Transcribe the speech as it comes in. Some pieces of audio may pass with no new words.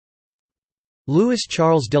Louis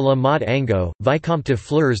Charles de la Motte Angot, Vicomte de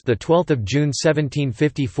Flers, the 12th of June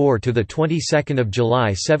 1754 to the 22nd of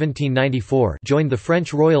July 1794, joined the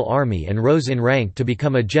French Royal Army and rose in rank to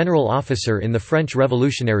become a general officer in the French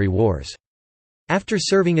Revolutionary Wars. After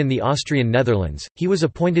serving in the Austrian Netherlands, he was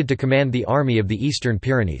appointed to command the Army of the Eastern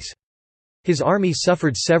Pyrenees. His army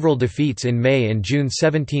suffered several defeats in May and June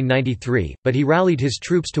 1793, but he rallied his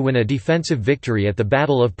troops to win a defensive victory at the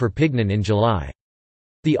Battle of Perpignan in July.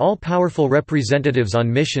 The all-powerful representatives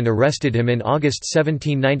on mission arrested him in August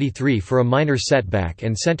 1793 for a minor setback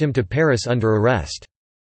and sent him to Paris under arrest.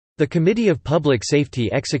 The Committee of Public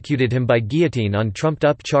Safety executed him by guillotine on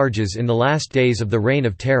trumped-up charges in the last days of the Reign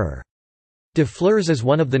of Terror. De Flers is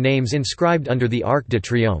one of the names inscribed under the Arc de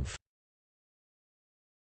Triomphe.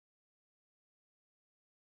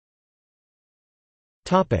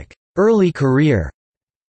 Early career.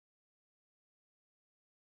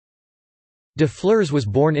 De Flers was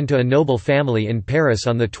born into a noble family in Paris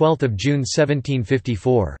on 12 June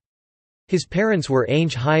 1754. His parents were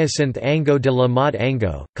Ange Hyacinthe Angot de la Motte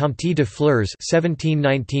Angot, Comte de Flers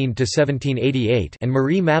 (1719–1788), and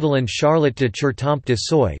Marie Madeleine Charlotte de Chertampe de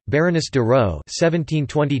Soye, Baroness de Raux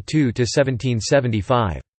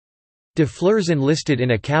 (1722–1775). De Flers enlisted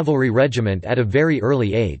in a cavalry regiment at a very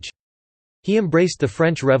early age. He embraced the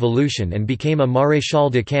French Revolution and became a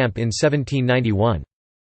maréchal de camp in 1791.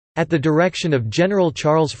 At the direction of General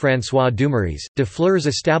Charles-François Dumouriez, de Flers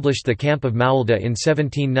established the camp of Maulda in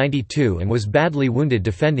 1792 and was badly wounded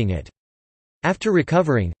defending it. After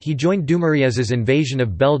recovering, he joined Dumouriez's invasion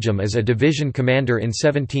of Belgium as a division commander in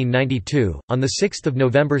 1792. On 6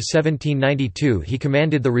 November 1792 he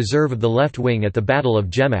commanded the reserve of the left wing at the Battle of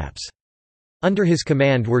Jemappes. Under his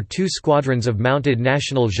command were 2 squadrons of mounted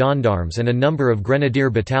national gendarmes and a number of grenadier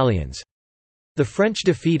battalions. The French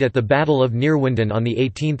defeat at the Battle of Neerwinden on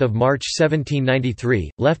 18 March 1793,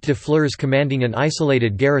 left de Flers commanding an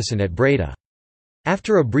isolated garrison at Breda.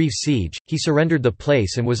 After a brief siege, he surrendered the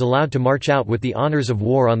place and was allowed to march out with the honours of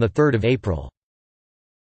war on 3 April.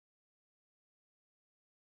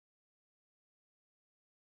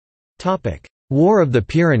 War of the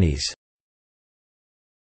Pyrenees.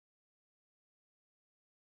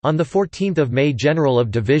 On 14 May General of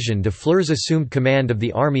Division de Flers assumed command of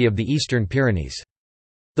the Army of the Eastern Pyrenees.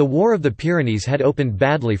 The War of the Pyrenees had opened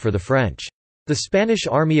badly for the French. The Spanish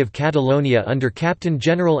Army of Catalonia under Captain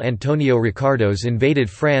General Antonio Ricardos invaded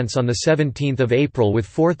France on 17 April with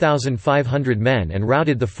 4,500 men and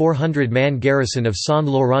routed the 400-man garrison of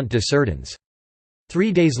Saint-Laurent-de-Cerdans.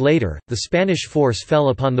 3 days later, the Spanish force fell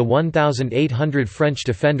upon the 1,800 French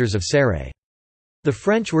defenders of Serres. The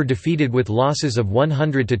French were defeated with losses of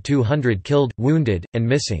 100 to 200 killed, wounded, and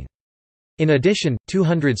missing. In addition,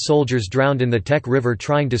 200 soldiers drowned in the Tech River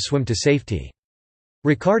trying to swim to safety.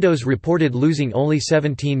 Ricardos reported losing only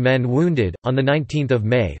 17 men wounded. On 19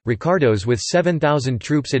 May, Ricardos with 7,000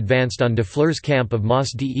 troops advanced on de Flers' camp of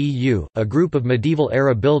Mas Deu, a group of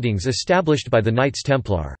medieval-era buildings established by the Knights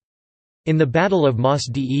Templar. In the Battle of Mas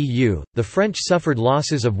Deu, the French suffered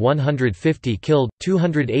losses of 150 killed,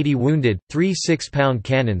 280 wounded, 3 6-pound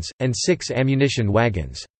cannons, and 6 ammunition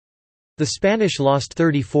wagons. The Spanish lost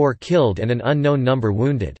 34 killed and an unknown number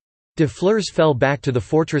wounded. De Flers fell back to the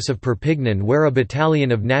fortress of Perpignan where a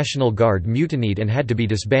battalion of National Guard mutinied and had to be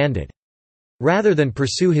disbanded. Rather than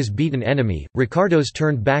pursue his beaten enemy, Ricardos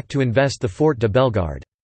turned back to invest the Fort de Bellegarde.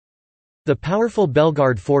 The powerful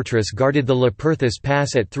Bellegarde fortress guarded the Le Perthis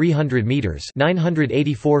Pass at 300 metres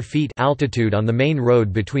 (984 feet) altitude on the main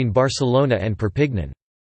road between Barcelona and Perpignan.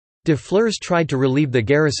 De Flers tried to relieve the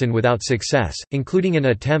garrison without success, including an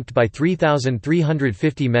attempt by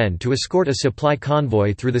 3,350 men to escort a supply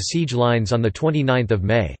convoy through the siege lines on 29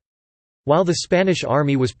 May. While the Spanish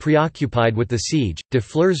army was preoccupied with the siege, de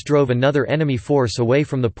Flers drove another enemy force away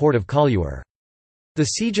from the port of Collioure. The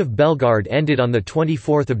siege of Bellegarde ended on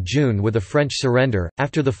 24 June with a French surrender.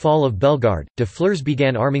 After the fall of Bellegarde, de Flers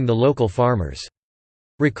began arming the local farmers.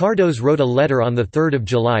 Ricardos wrote a letter on 3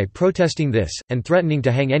 July protesting this, and threatening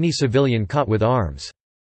to hang any civilian caught with arms.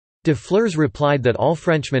 De Flers replied that all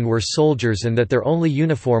Frenchmen were soldiers and that their only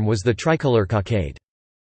uniform was the tricolour cockade.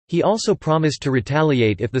 He also promised to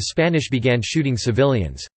retaliate if the Spanish began shooting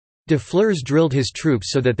civilians. De Flers drilled his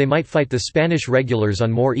troops so that they might fight the Spanish regulars on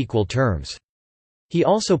more equal terms. He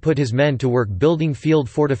also put his men to work building field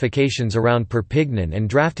fortifications around Perpignan and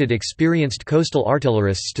drafted experienced coastal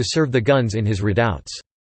artillerists to serve the guns in his redoubts.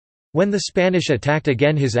 When the Spanish attacked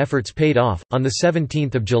again, his efforts paid off. On 17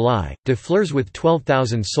 July, de Flers with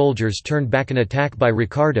 12,000 soldiers turned back an attack by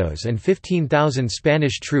Ricardos and 15,000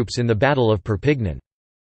 Spanish troops in the Battle of Perpignan.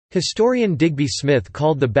 Historian Digby Smith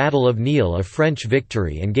called the Battle of Niehl a French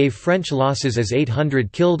victory and gave French losses as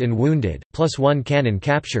 800 killed and wounded, plus 1 cannon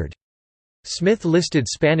captured. Smith listed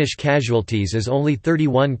Spanish casualties as only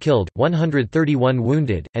 31 killed, 131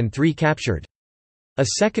 wounded, and 3 captured. A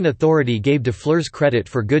second authority gave de Flers credit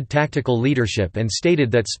for good tactical leadership and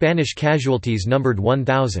stated that Spanish casualties numbered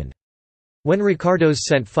 1,000. When Ricardos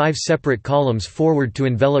sent 5 separate columns forward to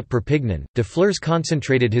envelop Perpignan, de Flers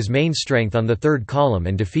concentrated his main strength on the third column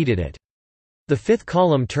and defeated it. The fifth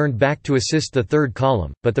column turned back to assist the third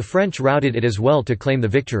column, but the French routed it as well to claim the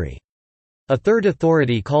victory. A third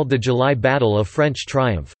authority called the July Battle a French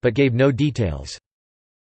triumph, but gave no details.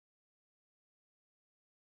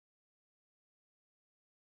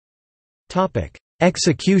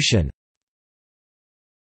 Execution.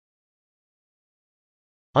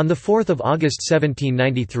 On 4 August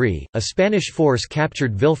 1793, a Spanish force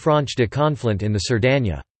captured Villefranche-de-Conflent in the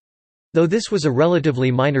Cerdagne. Though this was a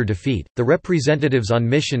relatively minor defeat, the representatives on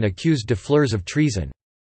mission accused de Flers of treason.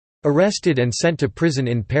 Arrested and sent to prison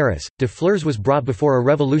in Paris, de Flers was brought before a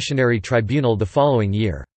revolutionary tribunal the following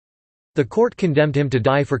year. The court condemned him to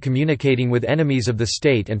die for communicating with enemies of the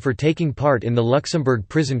state and for taking part in the Luxembourg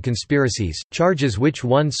prison conspiracies, charges which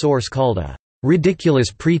one source called a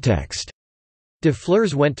ridiculous pretext. De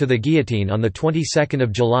Flers went to the guillotine on the 22nd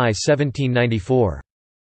of July 1794.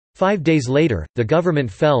 5 days later, the government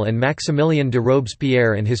fell and Maximilien de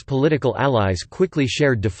Robespierre and his political allies quickly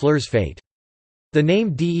shared de Flers' fate. The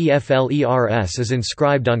name Deflers is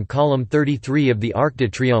inscribed on column 33 of the Arc de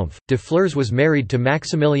Triomphe. De Flers was married to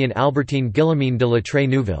Maximilien Albertine Guillemine de la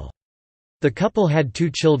Trey-Neuville. The couple had 2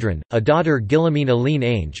 children, a daughter Guillemine Aline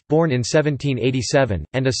Ange, born in 1787,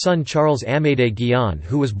 and a son Charles Amédée Guillon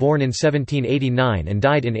who was born in 1789 and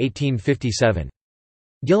died in 1857.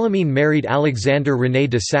 Guillemine married Alexandre René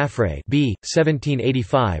de Saffray b.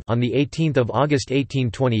 1785 on 18 August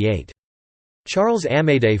 1828. Charles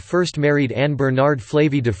Amédée first married Anne Bernard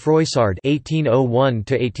Flavie de Froissart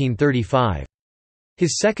 (1801–1835).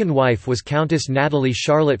 His second wife was Countess Nathalie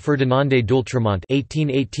Charlotte Ferdinande d'Oultremont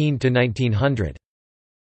 (1818–1900).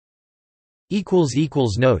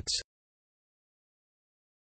 Notes